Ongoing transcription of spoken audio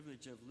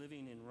privilege of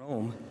living in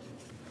Rome.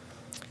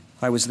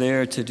 I was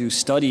there to do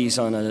studies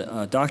on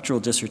a doctoral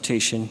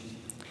dissertation,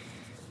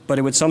 but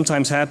it would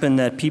sometimes happen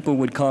that people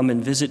would come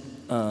and visit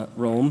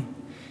Rome,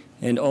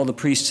 and all the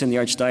priests in the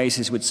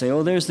archdiocese would say,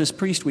 "Oh, there's this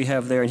priest we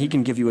have there, and he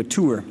can give you a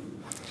tour."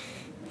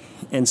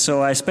 And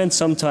so I spent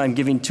some time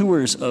giving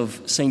tours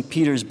of St.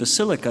 Peter's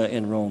Basilica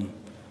in Rome.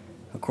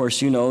 Of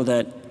course, you know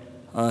that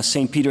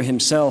St. Peter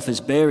himself is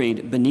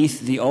buried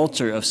beneath the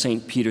altar of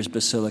St. Peter's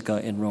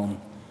Basilica in Rome.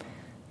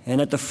 And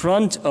at the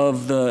front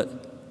of the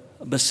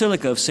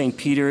Basilica of St.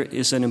 Peter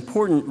is an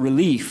important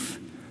relief,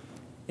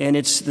 and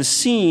it's the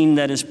scene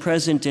that is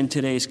present in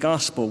today's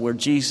gospel where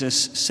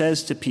Jesus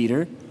says to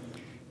Peter,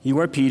 "You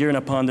are Peter, and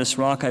upon this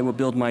rock I will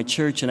build my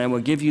church, and I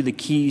will give you the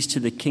keys to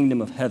the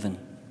kingdom of heaven."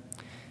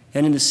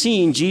 And in the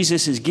scene,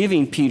 Jesus is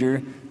giving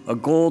Peter a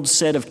gold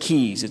set of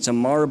keys. It's a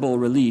marble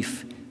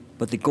relief,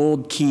 but the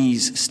gold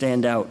keys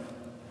stand out.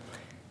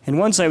 And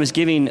once I was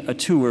giving a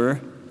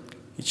tour.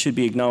 It should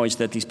be acknowledged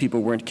that these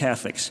people weren't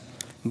Catholics.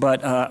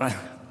 But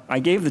I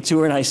gave the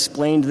tour and I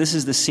explained this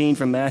is the scene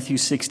from Matthew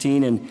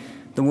 16, and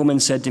the woman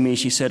said to me,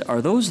 she said,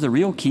 "Are those the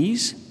real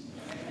keys?"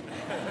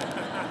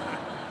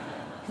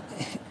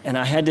 And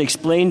I had to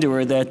explain to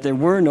her that there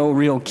were no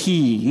real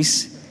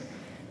keys,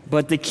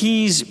 but the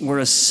keys were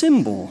a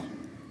symbol.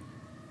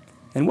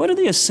 And what are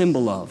they a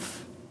symbol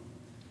of?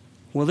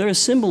 Well, they're a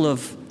symbol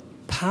of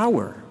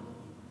power,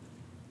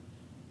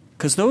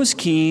 because those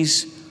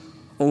keys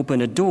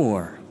open a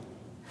door.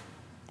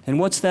 And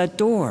what's that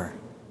door?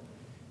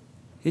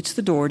 It's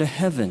the door to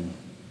heaven.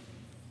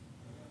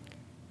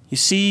 You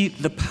see,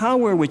 the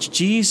power which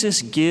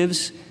Jesus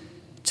gives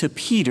to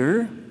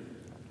Peter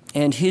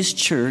and his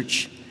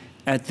church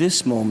at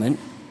this moment,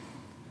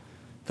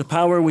 the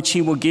power which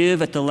he will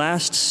give at the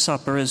Last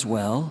Supper as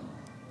well,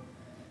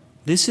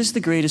 this is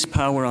the greatest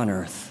power on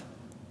earth,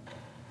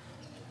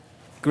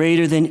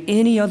 greater than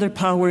any other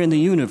power in the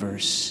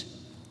universe,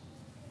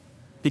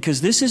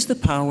 because this is the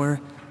power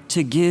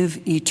to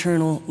give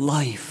eternal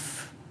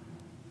life.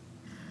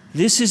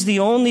 This is the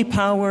only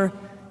power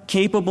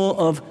capable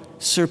of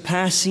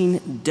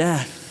surpassing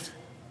death.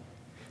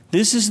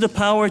 This is the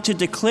power to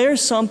declare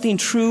something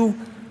true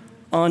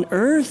on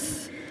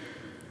earth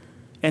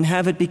and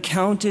have it be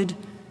counted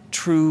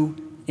true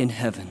in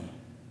heaven.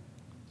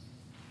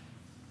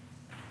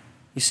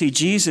 You see,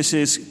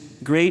 Jesus'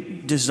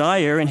 great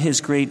desire and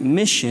his great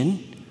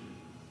mission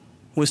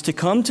was to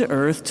come to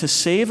earth to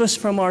save us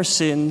from our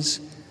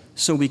sins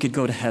so we could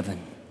go to heaven.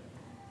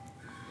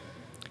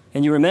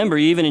 And you remember,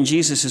 even in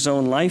Jesus'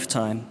 own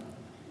lifetime,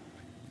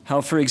 how,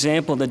 for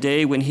example, the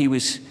day when he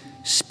was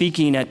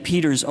speaking at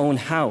Peter's own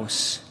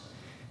house,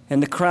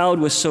 and the crowd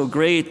was so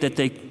great that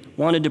they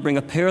wanted to bring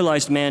a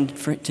paralyzed man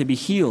to be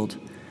healed,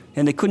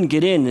 and they couldn't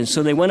get in, and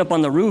so they went up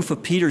on the roof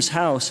of Peter's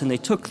house, and they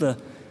took the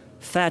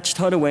thatched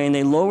hut away, and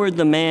they lowered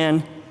the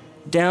man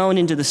down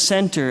into the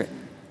center.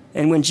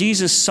 And when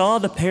Jesus saw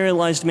the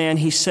paralyzed man,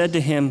 he said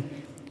to him,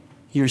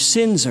 "Your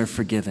sins are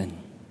forgiven."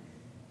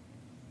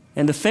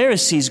 And the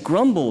Pharisees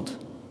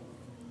grumbled.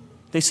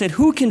 They said,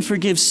 "Who can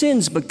forgive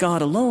sins but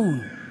God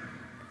alone?"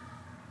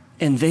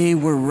 And they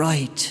were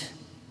right.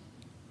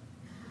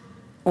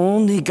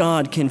 Only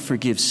God can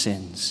forgive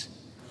sins.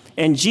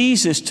 And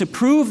Jesus, to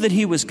prove that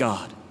he was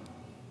God,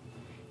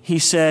 he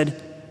said,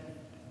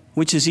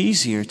 "Which is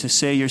easier, to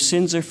say your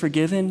sins are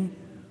forgiven,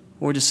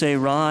 or to say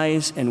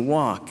rise and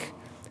walk?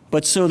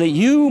 But so that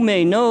you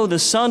may know the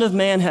Son of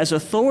Man has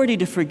authority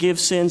to forgive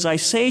sins, I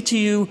say to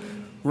you,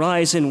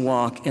 rise and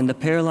walk." And the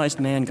paralyzed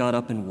man got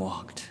up and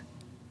walked.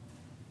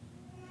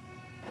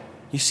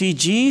 You see,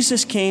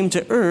 Jesus came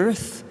to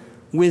earth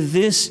with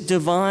this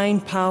divine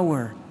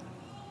power,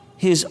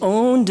 his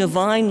own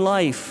divine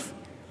life,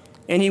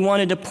 and he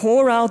wanted to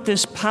pour out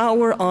this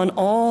power on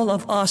all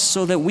of us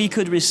so that we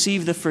could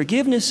receive the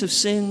forgiveness of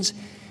sins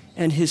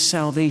and his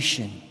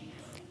salvation.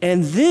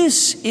 And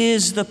this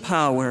is the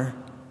power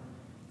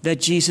that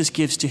Jesus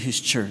gives to his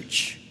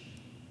church.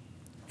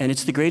 And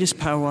it's the greatest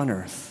power on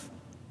earth.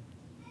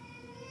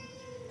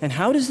 And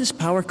how does this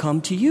power come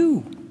to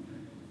you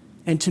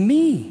and to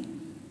me?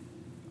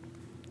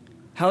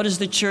 How does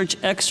the church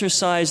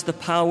exercise the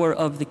power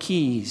of the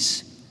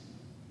keys?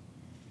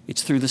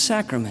 It's through the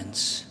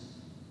sacraments.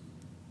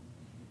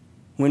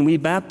 When we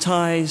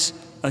baptize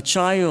a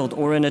child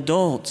or an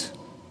adult,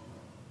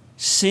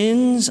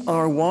 sins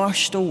are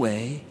washed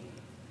away,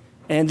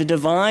 and the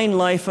divine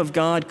life of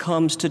God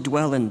comes to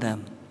dwell in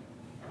them.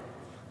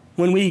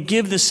 When we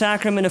give the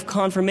sacrament of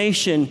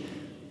confirmation,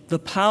 the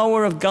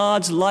power of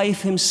God's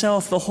life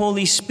himself, the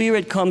Holy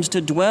Spirit, comes to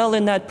dwell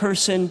in that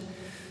person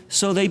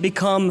so they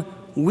become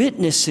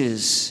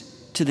witnesses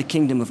to the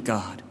kingdom of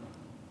God.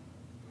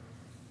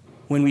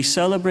 When we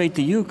celebrate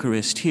the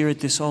Eucharist here at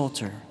this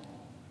altar,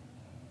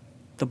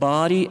 the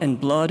body and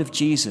blood of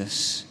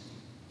Jesus,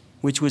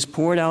 which was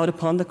poured out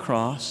upon the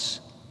cross,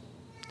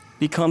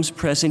 becomes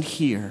present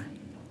here,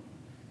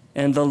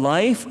 and the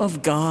life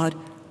of God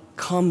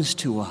comes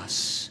to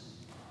us.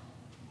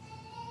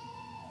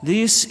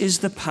 This is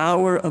the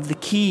power of the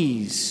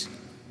keys.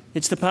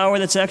 It's the power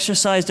that's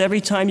exercised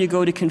every time you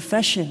go to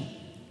confession.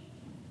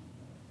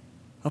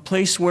 a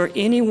place where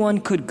anyone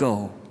could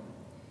go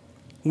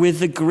with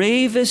the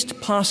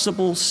gravest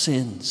possible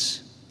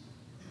sins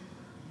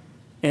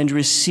and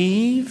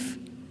receive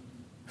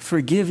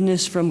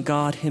forgiveness from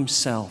God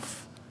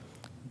Himself,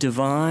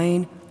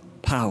 divine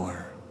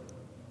power.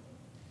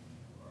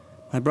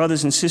 My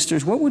brothers and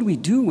sisters, what would we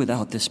do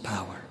without this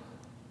power?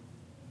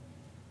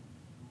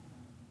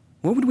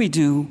 What would we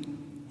do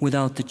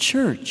without the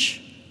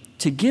church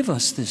to give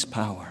us this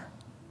power?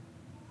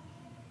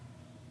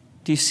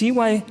 Do you see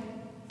why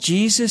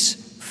Jesus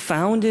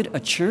founded a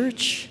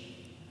church?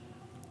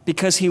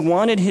 Because He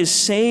wanted His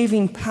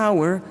saving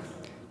power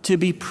to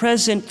be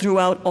present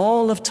throughout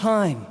all of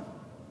time.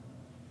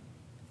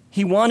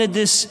 He wanted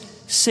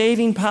this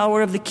saving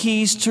power of the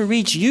keys to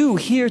reach you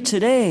here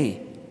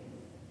today.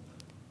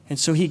 And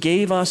so He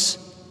gave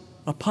us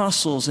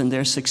apostles and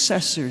their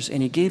successors,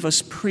 and He gave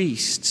us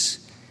priests,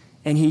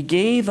 and He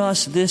gave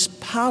us this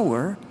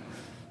power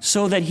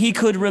so that He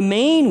could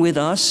remain with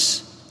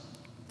us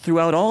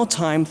throughout all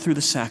time through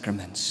the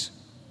sacraments.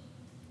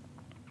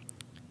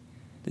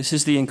 This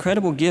is the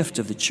incredible gift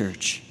of the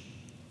church.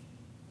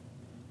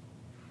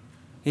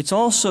 It's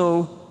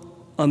also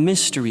a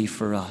mystery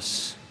for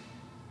us,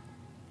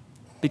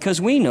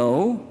 because we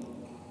know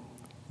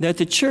that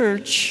the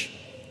church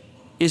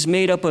is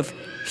made up of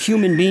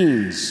human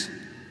beings.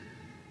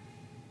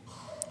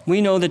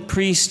 We know that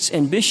priests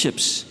and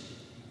bishops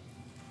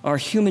are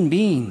human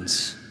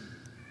beings.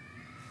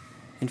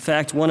 In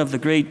fact, one of the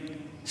great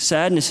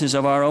sadnesses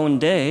of our own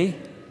day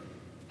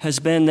has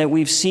been that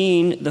we've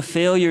seen the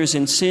failures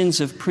and sins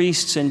of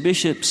priests and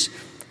bishops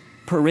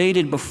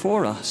paraded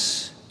before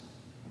us.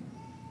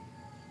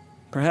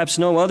 Perhaps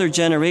no other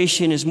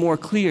generation is more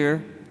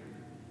clear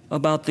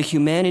about the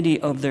humanity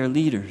of their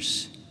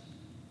leaders.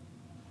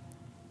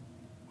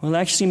 Well,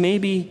 actually,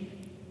 maybe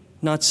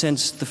not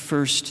since the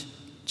first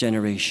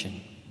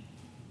generation.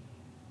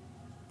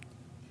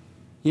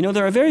 You know,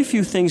 there are very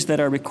few things that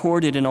are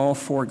recorded in all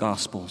four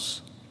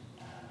Gospels.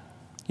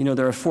 You know,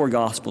 there are four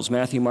Gospels,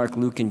 Matthew, Mark,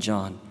 Luke, and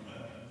John.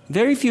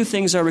 Very few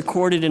things are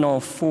recorded in all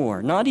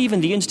four. Not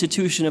even the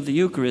institution of the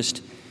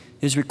Eucharist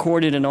is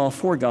recorded in all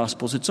four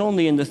Gospels. It's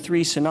only in the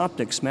three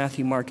synoptics,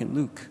 Matthew, Mark, and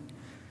Luke.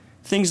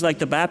 Things like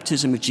the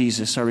baptism of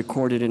Jesus are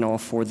recorded in all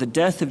four, the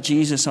death of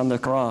Jesus on the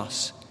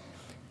cross.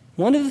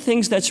 One of the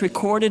things that's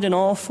recorded in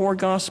all four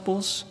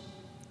Gospels,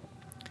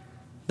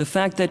 the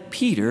fact that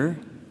Peter,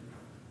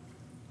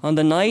 on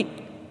the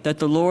night that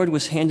the Lord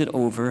was handed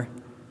over,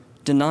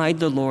 denied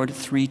the Lord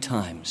 3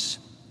 times.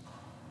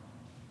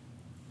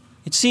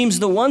 It seems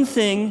the one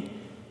thing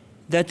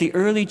that the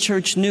early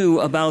church knew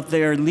about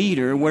their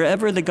leader,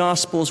 wherever the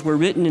Gospels were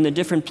written in the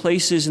different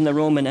places in the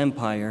Roman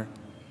Empire,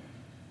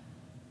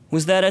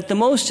 was that at the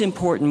most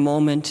important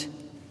moment,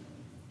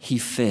 he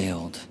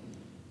failed.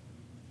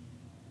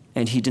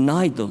 And he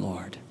denied the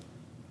Lord.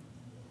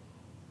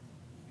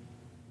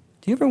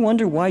 Do you ever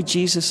wonder why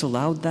Jesus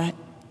allowed that?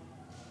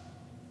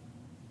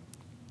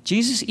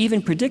 Jesus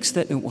even predicts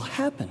that it will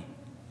happen.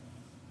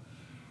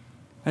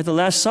 At the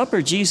Last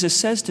Supper, Jesus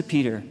says to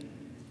Peter,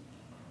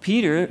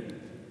 "Peter,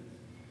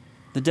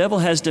 the devil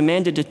has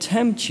demanded to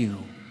tempt you,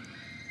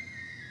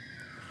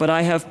 but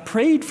I have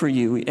prayed for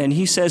you." And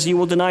he says, "You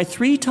will deny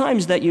 3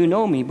 times that you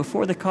know me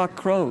before the cock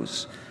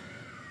crows.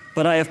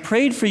 But I have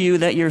prayed for you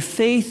that your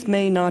faith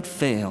may not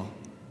fail.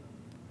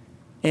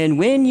 And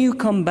when you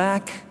come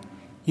back,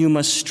 you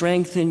must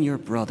strengthen your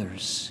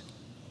brothers."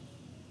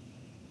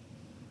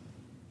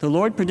 The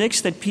Lord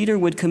predicts that Peter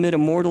would commit a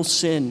mortal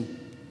sin.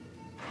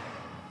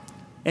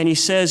 And he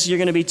says, "You're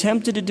going to be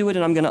tempted to do it,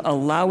 and I'm going to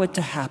allow it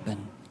to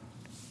happen.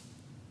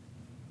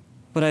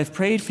 But I've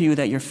prayed for you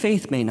that your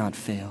faith may not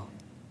fail."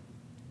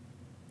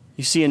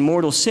 You see, in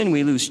mortal sin,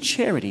 we lose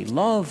charity.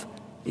 Love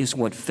is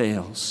what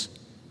fails.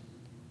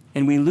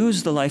 And we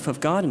lose the life of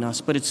God in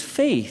us, but it's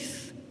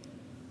faith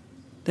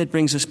that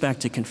brings us back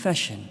to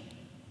confession.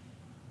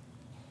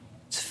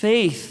 It's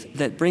faith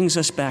that brings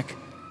us back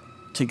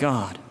to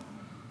God.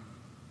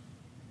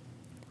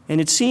 And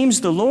it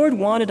seems the Lord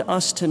wanted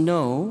us to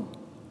know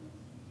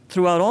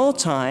throughout all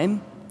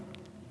time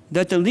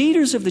that the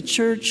leaders of the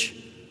church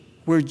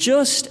were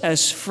just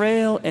as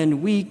frail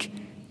and weak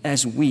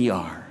as we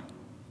are.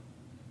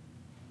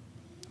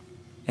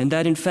 And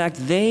that in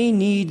fact they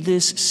need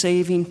this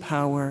saving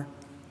power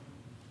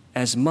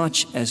as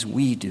much as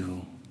we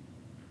do.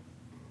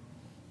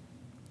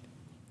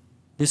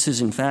 This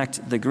is in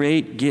fact the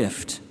great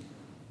gift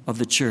of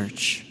the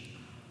church.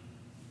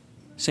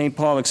 St.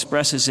 Paul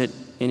expresses it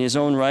in his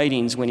own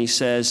writings when he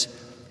says,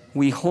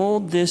 "We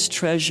hold this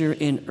treasure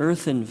in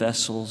earthen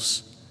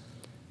vessels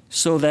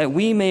so that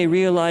we may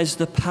realize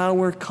the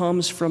power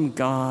comes from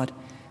God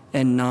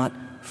and not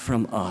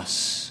from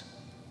us."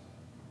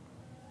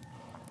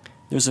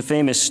 There's a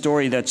famous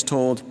story that's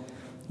told.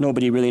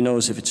 Nobody really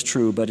knows if it's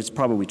true, but it's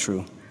probably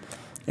true.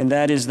 And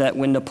that is that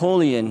when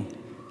Napoleon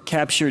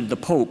captured the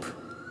Pope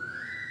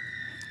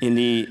in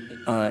the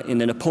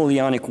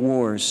Napoleonic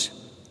Wars,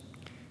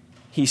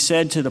 he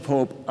said to the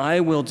Pope,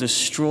 "I will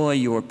destroy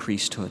your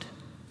priesthood."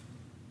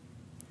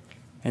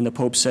 And the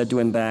Pope said to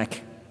him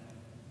back,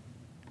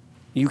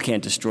 You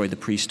can't destroy the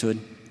priesthood.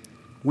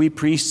 We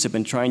priests have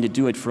been trying to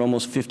do it for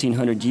almost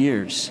 1,500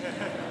 years,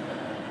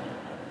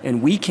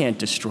 and we can't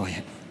destroy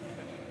it.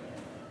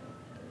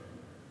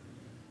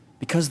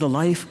 Because the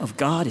life of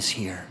God is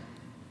here.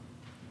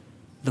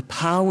 The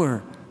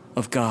power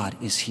of God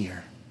is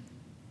here.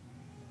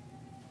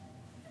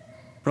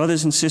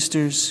 Brothers and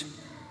sisters,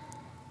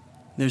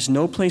 there's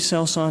no place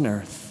else on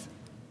earth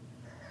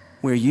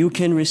where you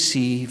can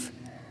receive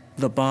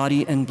the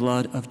body and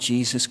blood of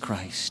Jesus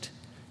Christ,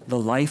 the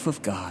life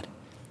of God,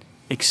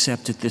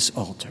 except at this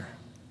altar.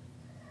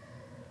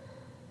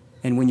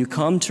 And when you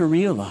come to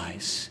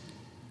realize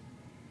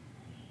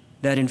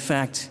that, in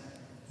fact,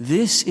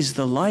 this is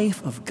the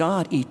life of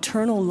God,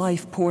 eternal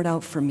life poured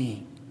out for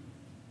me,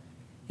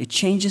 it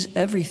changes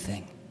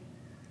everything.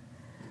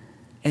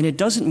 And it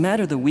doesn't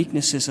matter the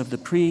weaknesses of the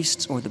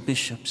priests or the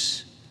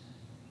bishops.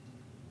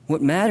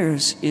 What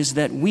matters is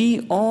that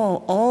we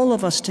all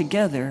of us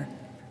together,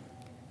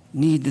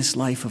 need this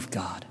life of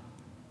God.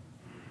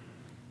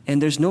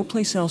 And there's no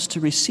place else to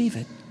receive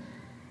it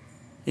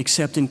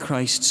except in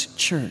Christ's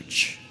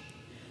church.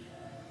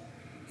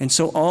 And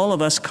so all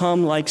of us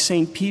come like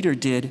St. Peter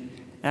did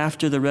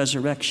after the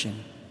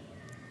resurrection,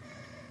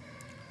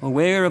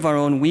 aware of our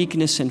own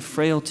weakness and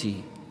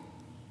frailty,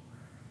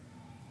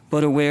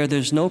 but aware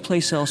there's no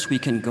place else we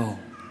can go.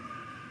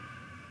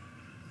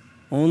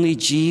 Only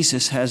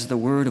Jesus has the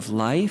word of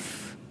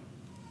life,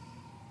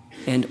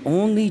 and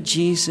only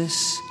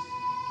Jesus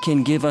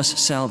can give us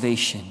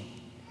salvation.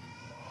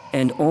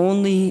 And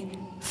only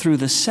through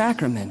the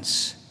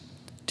sacraments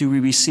do we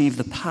receive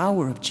the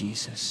power of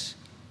Jesus.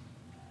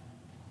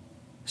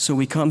 So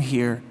we come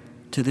here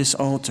to this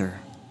altar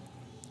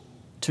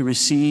to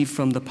receive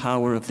from the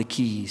power of the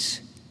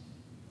keys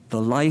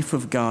the life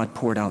of God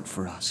poured out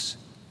for us.